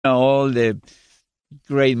all the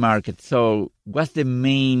great markets. So what's the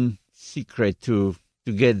main secret to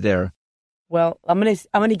get there? Well, I'm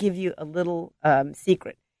gonna give you a little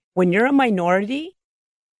secret. When you're a minority,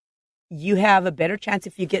 you have a better chance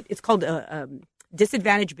if you get. It's called a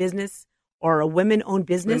disadvantaged business or a women-owned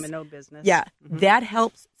business. Women-owned business. Yeah, that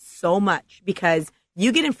helps so much because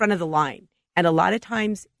you get in front of the line, and a lot of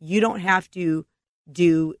times you don't have to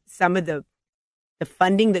do some of the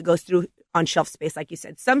funding that goes through on shelf space, like you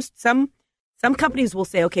said. Some companies will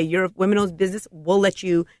say, okay, you're a women-owned business. We'll let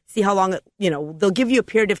you see how long. They'll give you a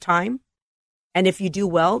period of time, and if you do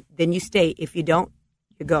well, then you stay. If you don't,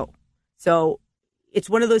 you go. So it's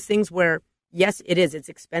one of those things where, yes, it is. It's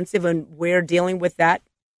expensive, and we're dealing with that.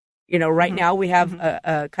 Right now we have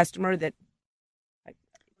a customer that.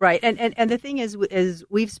 Right, and the thing is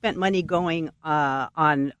we've spent money going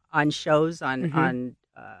on shows on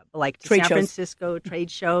like trade San shows. Francisco trade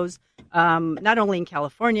shows, not only in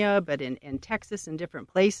California but in Texas and different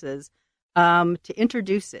places, to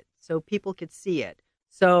introduce it so people could see it.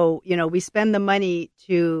 So we spend the money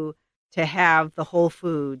to have the Whole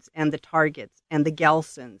Foods and the Targets and the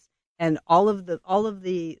Gelsons and all of the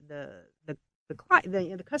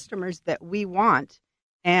customers that we want.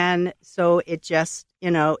 And so it just,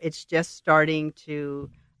 it's just starting to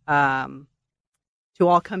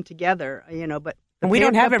all come together, but we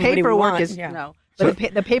don't have everybody we want. But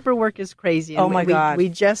the paperwork is crazy. And oh my God.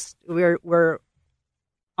 We're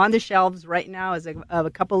on the shelves right now as of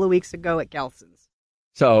a couple of weeks ago at Gelson's.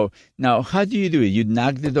 So now how do you do it? You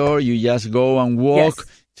knock the door, you just go and walk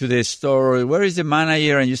to the store. Where is the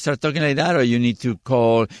manager? And you start talking like that, or you need to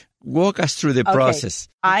call. Walk us through the process.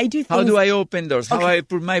 I do. How do I open doors? How do I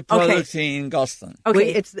put my products in Galston?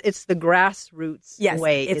 Okay, it's the grassroots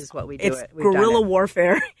way is what we do. It's guerrilla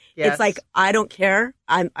warfare. Yes. It's like I don't care.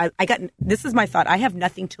 This is my thought. I have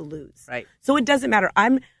nothing to lose. Right. So it doesn't matter.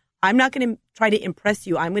 I'm not going to try to impress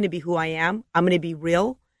you. I'm going to be who I am. I'm going to be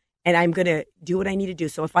real, and I'm going to do what I need to do.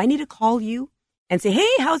 So if I need to call you and say, "Hey,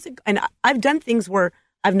 how's it?" and I've done things where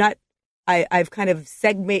I've kind of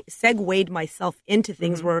segued myself into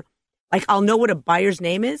things where, like, I'll know what a buyer's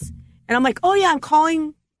name is, and I'm like, oh yeah, I'm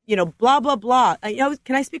calling, blah blah blah.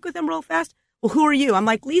 Can I speak with them real fast? Well, who are you? I'm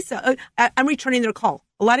like, Lisa. I'm returning their call.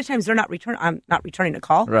 A lot of times they're not returning. I'm not returning a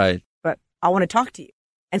call, right? But I want to talk to you,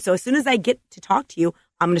 and so as soon as I get to talk to you,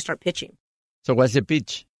 I'm going to start pitching. So what's the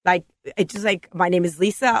pitch? Like, it's just like, my name is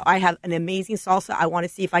Lisa. I have an amazing salsa. I want to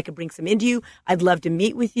see if I could bring some into you. I'd love to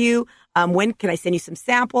meet with you. When can I send you some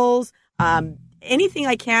samples? Anything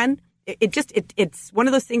I can. It's one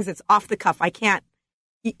of those things that's off the cuff. I can't,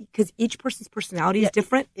 because each person's personality is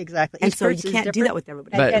different. Exactly. And so you can't do that with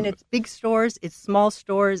everybody. And it's big stores, it's small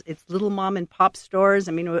stores, it's little mom and pop stores.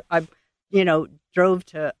 I mean, I drove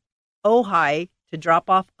to Ojai to drop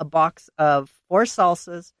off a box of 4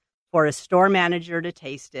 salsas for a store manager to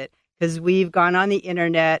taste it, because we've gone on the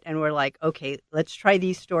internet and we're like, okay, let's try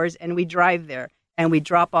these stores, and we drive there and we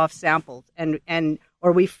drop off samples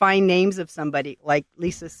or we find names of somebody, like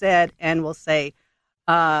Lisa said, and we'll say,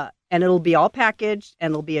 and it'll be all packaged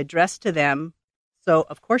and it'll be addressed to them. So,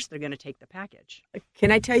 of course, they're going to take the package. Can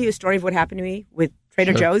I tell you a story of what happened to me with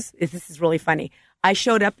Trader Joe's? This is really funny. I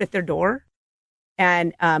showed up at their door,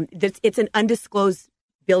 and it's an undisclosed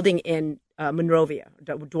building in Monrovia,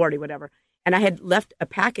 Duarte, whatever. And I had left a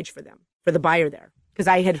package for them, for the buyer there, because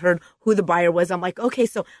I had heard who the buyer was. I'm like, okay,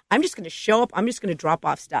 so I'm just going to show up. I'm just going to drop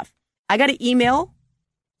off stuff. I got an email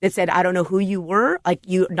that said, I don't know who you were. Like,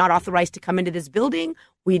 you're not authorized to come into this building.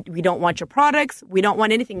 We don't want your products. We don't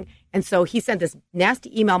want anything. And so he sent this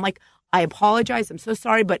nasty email. I'm like, I apologize. I'm so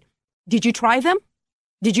sorry. But did you try them?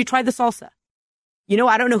 Did you try the salsa?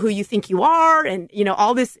 I don't know who you think you are. And,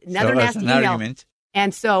 all this, another nasty email. Argument.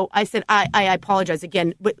 And so I said, I apologize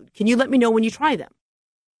again, but can you let me know when you try them?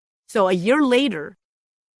 So a year later,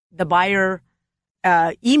 the buyer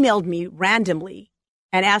emailed me randomly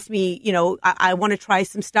and asked me, I want to try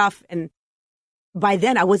some stuff. And by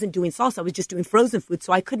then I wasn't doing salsa. I was just doing frozen food.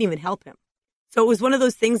 So I couldn't even help him. So it was one of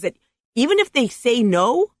those things that even if they say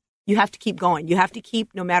no, you have to keep going. You have to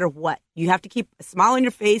keep, no matter what, you have to keep a smile on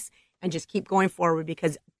your face and just keep going forward,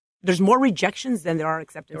 because there's more rejections than there are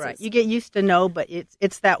acceptances. Right. You get used to no, but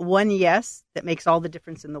it's that one yes that makes all the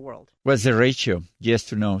difference in the world. What's the ratio? Yes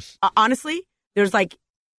to no's? Honestly, there's like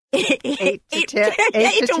 8 to 10.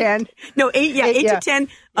 8 to 10. No, 8 to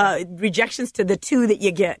 10 rejections to the 2 that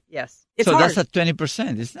you get. Yes. It's so hard. that's at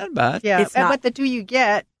 20%. It's not bad. Yeah, it's not. But the 2 you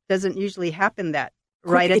get doesn't usually happen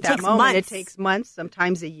right at that moment. Months. It takes months,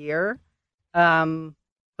 sometimes a year.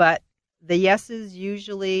 But the yeses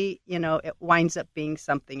usually, it winds up being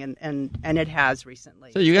something, and it has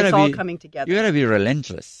recently. So it's all coming together. You got to be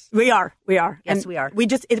relentless. We are. Yes, and we are.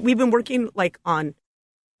 We've been working like on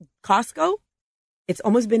Costco. It's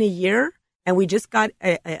almost been a year, and we just got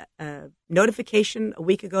a notification a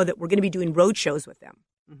week ago that we're going to be doing road shows with them.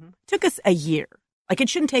 Mm-hmm. It took us a year. Like, it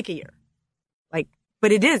shouldn't take a year.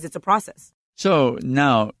 But it is. It's a process. So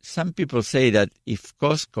now some people say that if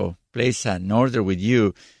Costco places an order with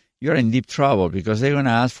you, you're in deep trouble because they're going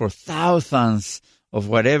to ask for thousands of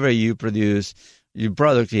whatever you produce, your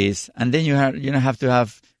product is, and then you have to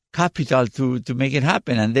have capital to make it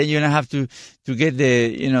happen, and then you have to get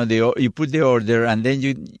you put the order, and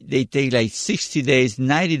then they take like 60 days,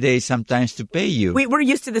 90 days sometimes to pay you. We're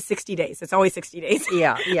used to the 60 days. It's always 60 days.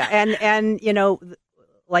 Yeah, and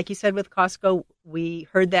like you said with Costco, we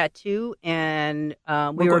heard that too, and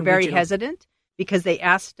we were very hesitant because they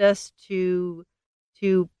asked us to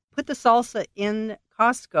put the salsa in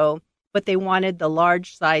Costco, but they wanted the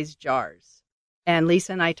large size jars. And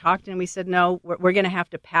Lisa and I talked, and we said, no, we're going to have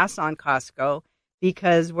to pass on Costco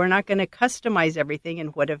because we're not going to customize everything.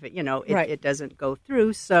 And what if it doesn't go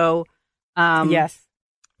through? So yes,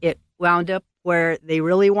 it wound up where they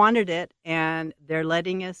really wanted it, and they're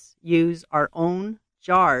letting us use our own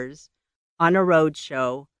jars on a road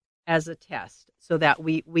show as a test, so that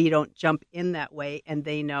we don't jump in that way, and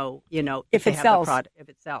they know if it sells. If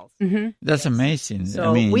it sells. Mm-hmm. That's amazing.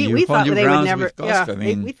 So we thought they would never.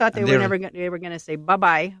 We thought they were going to say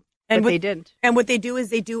bye-bye, but they didn't. And what they do is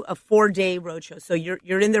they do a 4-day roadshow. So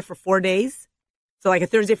you're in there for 4 days. So like a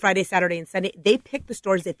Thursday, Friday, Saturday, and Sunday. They pick the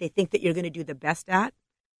stores that they think that you're going to do the best at.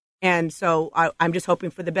 And so I'm just hoping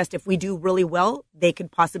for the best. If we do really well, they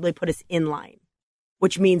could possibly put us in line,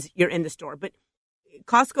 which means you're in the store. But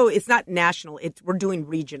Costco, it's not national. We're doing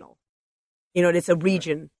regional. It's a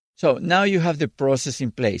region. So now you have the process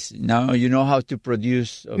in place. Now you know how to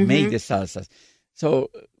produce or make the salsas. So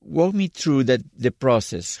walk me through the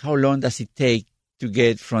process. How long does it take to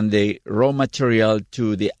get from the raw material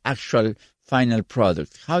to the actual final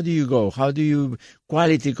product? How do you go? How do you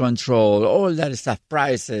quality control, all that stuff,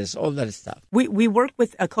 prices, all that stuff? We work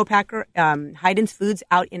with a co-packer, Hayden's Foods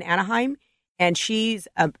out in Anaheim, and she's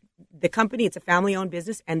the company. It's a family-owned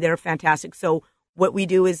business, and they're fantastic. So what we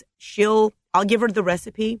do is I'll give her the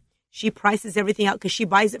recipe. She prices everything out because she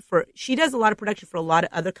buys it she does a lot of production for a lot of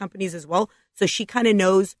other companies as well. So she kind of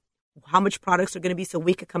knows how much products are going to be, so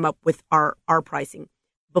we could come up with our pricing.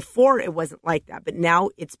 Before it wasn't like that, but now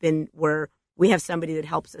it's been where we have somebody that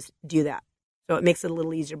helps us do that. So it makes it a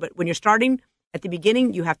little easier. But when you're starting at the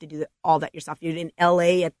beginning, you have to do all that yourself. You're in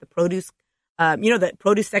LA at the produce, the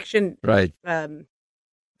produce section, right?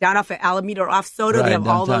 Down off of Alameda or off Soto, right, they have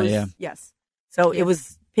all downtown, those. Yeah. Yes. So it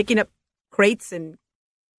was picking up crates and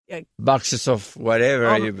boxes of whatever.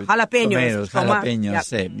 Jalapenos.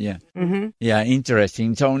 Yep. Yeah. Mm-hmm. Yeah,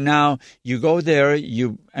 interesting. So now you go there,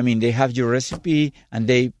 they have your recipe, and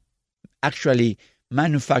they actually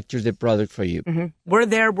manufacture the product for you. Mm-hmm. We're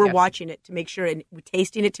there, we're watching it to make sure, and we're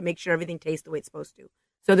tasting it to make sure everything tastes the way it's supposed to.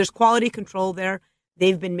 So there's quality control there.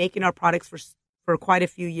 They've been making our products for quite a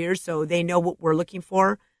few years, so they know what we're looking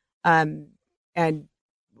for. And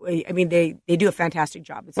they do a fantastic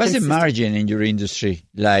job. It's What's consistent. the margin in your industry?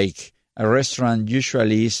 Like a restaurant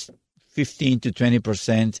usually is 15 to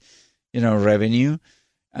 20%, revenue.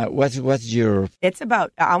 What's your? It's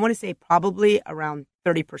about, I want to say probably around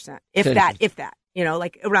 30%, if 30%. that,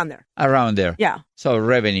 like around there. Around there. Yeah. So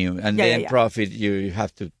revenue and then profit, you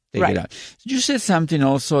have to take it out. You said something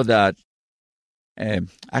also that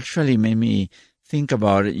actually made me think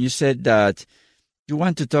about it. You said that you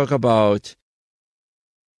want to talk about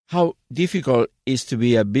how difficult it is to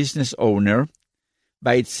be a business owner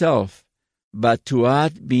by itself, but to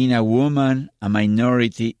add being a woman, a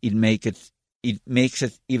minority, it makes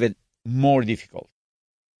it even more difficult.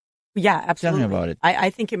 Yeah, absolutely. Tell me about it. I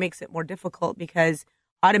think it makes it more difficult because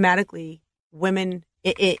automatically women,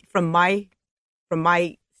 from my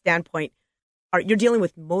standpoint, you're dealing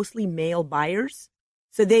with mostly male buyers,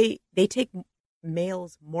 so they take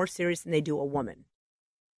males more serious than they do a woman.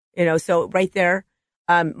 So right there,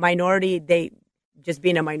 minority, just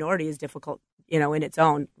being a minority is difficult, in its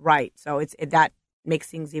own right. So that makes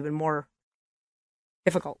things even more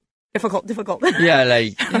difficult. Yeah,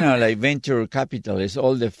 like venture capitalists,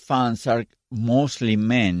 all the funds are mostly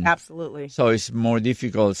men. Absolutely. So it's more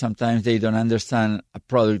difficult. Sometimes they don't understand a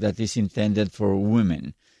product that is intended for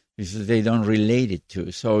women because they don't relate it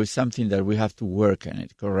to. So it's something that we have to work on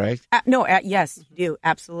it, correct? Yes, you do.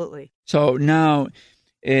 Absolutely. So now,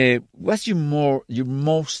 what's your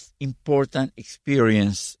most important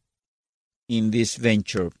experience in this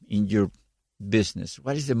venture, in your business,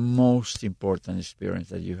 what is the most important experience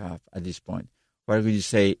that you have at this point? What would you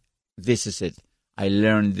say, this is it? I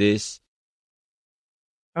learned this.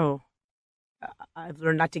 Oh, I've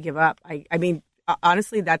learned not to give up. I mean,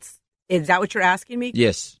 honestly, is that what you're asking me?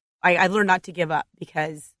 Yes. I've learned not to give up,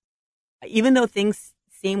 because even though things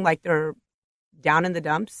seem like they're down in the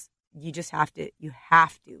dumps, you have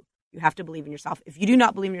to believe in yourself. If you do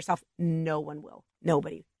not believe in yourself, no one will.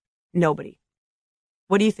 Nobody.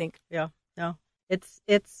 What do you think? Yeah, no,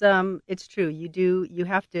 it's true. You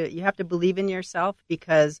have to believe in yourself,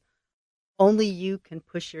 because only you can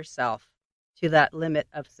push yourself to that limit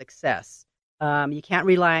of success. You can't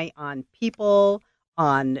rely on people,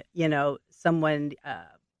 on, someone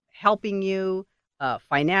helping you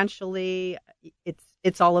financially.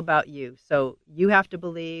 It's all about you. So you have to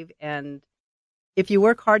believe, and if you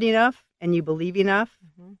work hard enough and you believe enough,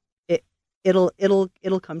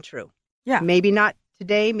 it'll come true. Yeah. Maybe not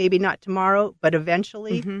today, maybe not tomorrow, but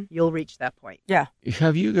eventually you'll reach that point. Yeah.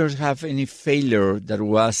 Have you guys have any failure that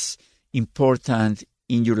was important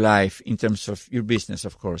in your life, in terms of your business,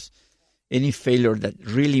 of course? Any failure that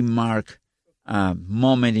really marked a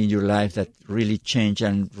moment in your life that really changed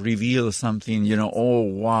and revealed something, oh,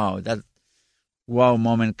 wow, that wow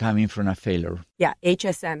moment coming from a failure? Yeah,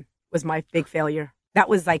 HSN was my big failure. That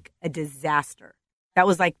was like a disaster. That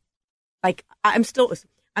was like I'm still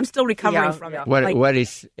recovering from it. What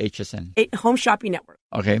is HSN? Home Shopping Network.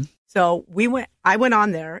 Okay. So I went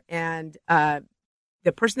on there, and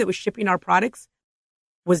the person that was shipping our products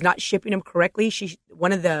was not shipping them correctly.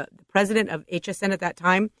 The president of HSN at that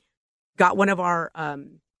time got one of our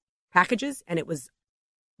packages, and it was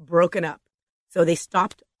broken up. So they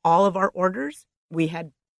stopped all of our orders. We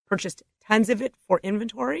had purchased tons of it for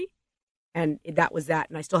inventory, and that was that.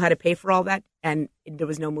 And I still had to pay for all that, and there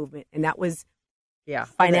was no movement. And that was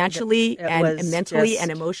financially and mentally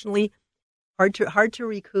and emotionally hard to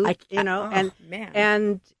recoup.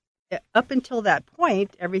 And up until that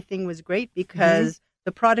point, everything was great, because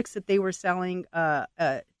the products that they were selling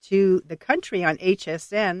to the country on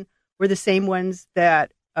HSN were the same ones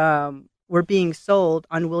that were being sold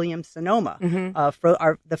on Williams-Sonoma,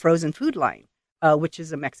 the frozen food line, which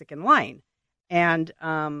is a Mexican line. And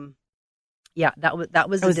that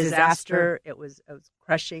was a disaster. It was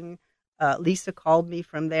crushing. Lisa called me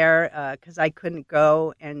from there because I couldn't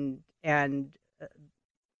go, and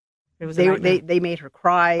they made her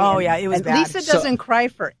cry. Oh, it was bad. Lisa doesn't cry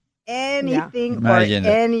for anything or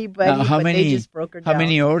anybody. They just broke her down. How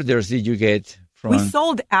many orders did you get from? We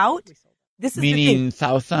sold out. This is meaning the thing.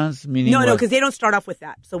 Thousands? Meaning no, because they don't start off with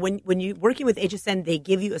that. So when you're working with HSN, they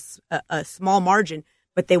give you a small margin,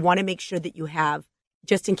 but they want to make sure that you have,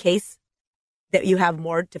 just in case, that you have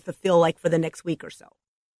more to fulfill, like for the next week or so.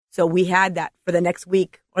 So we had that for the next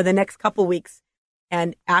week or the next couple weeks.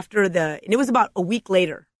 And it was about a week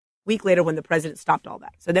later when the president stopped all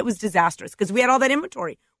that. So that was disastrous, because we had all that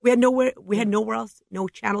inventory. We had nowhere else, no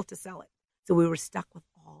channel to sell it. So we were stuck with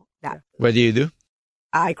all that. What do you do?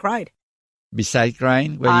 I cried. Besides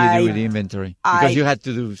crying, what do you do with the inventory? Because you had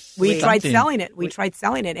to do something. Tried selling it. We tried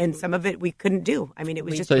selling it, and some of it we couldn't do. I mean, it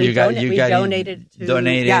was just... So we donated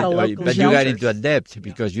to local but you got into a debt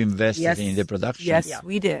because you invested in the production. Yes,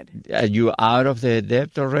 we did. Are you out of the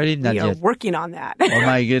debt already? Not yet. We are working on that. Oh,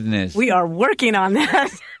 my goodness. We are working on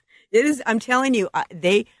that. It is, I'm telling you,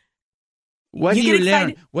 What do you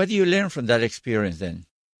learn? What do you learn from that experience then?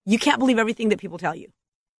 You can't believe everything that people tell you.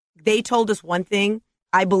 They told us one thing.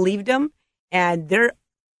 I believed them. And they're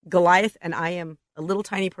Goliath, and I am a little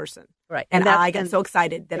tiny person. Right. And I got so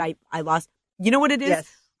excited that I lost. You know what it is?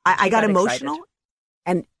 Yes. I got emotional. Excited.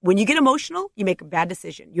 And when you get emotional, you make a bad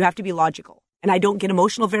decision. You have to be logical. And I don't get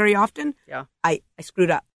emotional very often. Yeah. I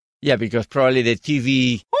screwed up. Yeah, because probably the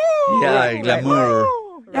TV, glamour.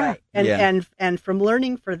 Right. And from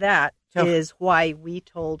learning for that is why we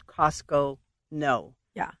told Costco no.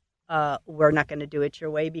 Yeah. We're not going to do it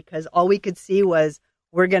your way, because all we could see was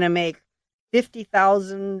we're going to make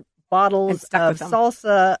 50,000 bottles of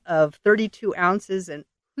salsa of 32 ounces. And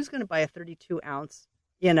who's going to buy a 32 ounce,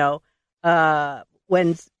 when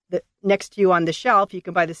next to you on the shelf, you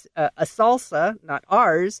can buy this a salsa, not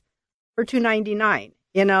ours, for $2.99,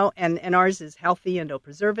 and ours is healthy and no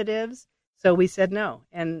preservatives. So we said no.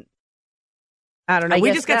 And I don't know.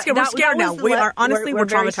 We just got scared. We're scared now. We're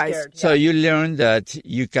traumatized. So you learned that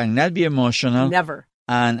you cannot be emotional. Never.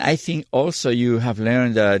 And I think also you have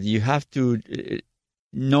learned that you have to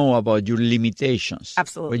know about your limitations.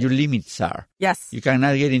 Absolutely. What your limits are. Yes. You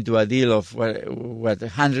cannot get into a deal of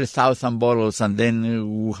 100,000 bottles and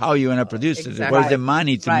then how you want to produce it. Where's the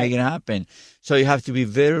money to make it happen? So you have to be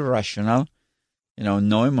very rational,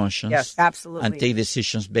 no emotions. Yes, absolutely. And take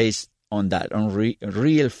decisions based on that, on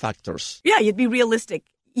real factors. Yeah, you'd be realistic.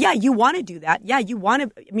 Yeah, you want to do that. Yeah, you want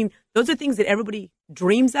to. I mean, those are things that everybody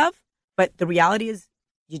dreams of, but the reality is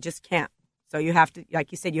you just can't. So you have to,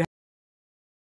 like you said, you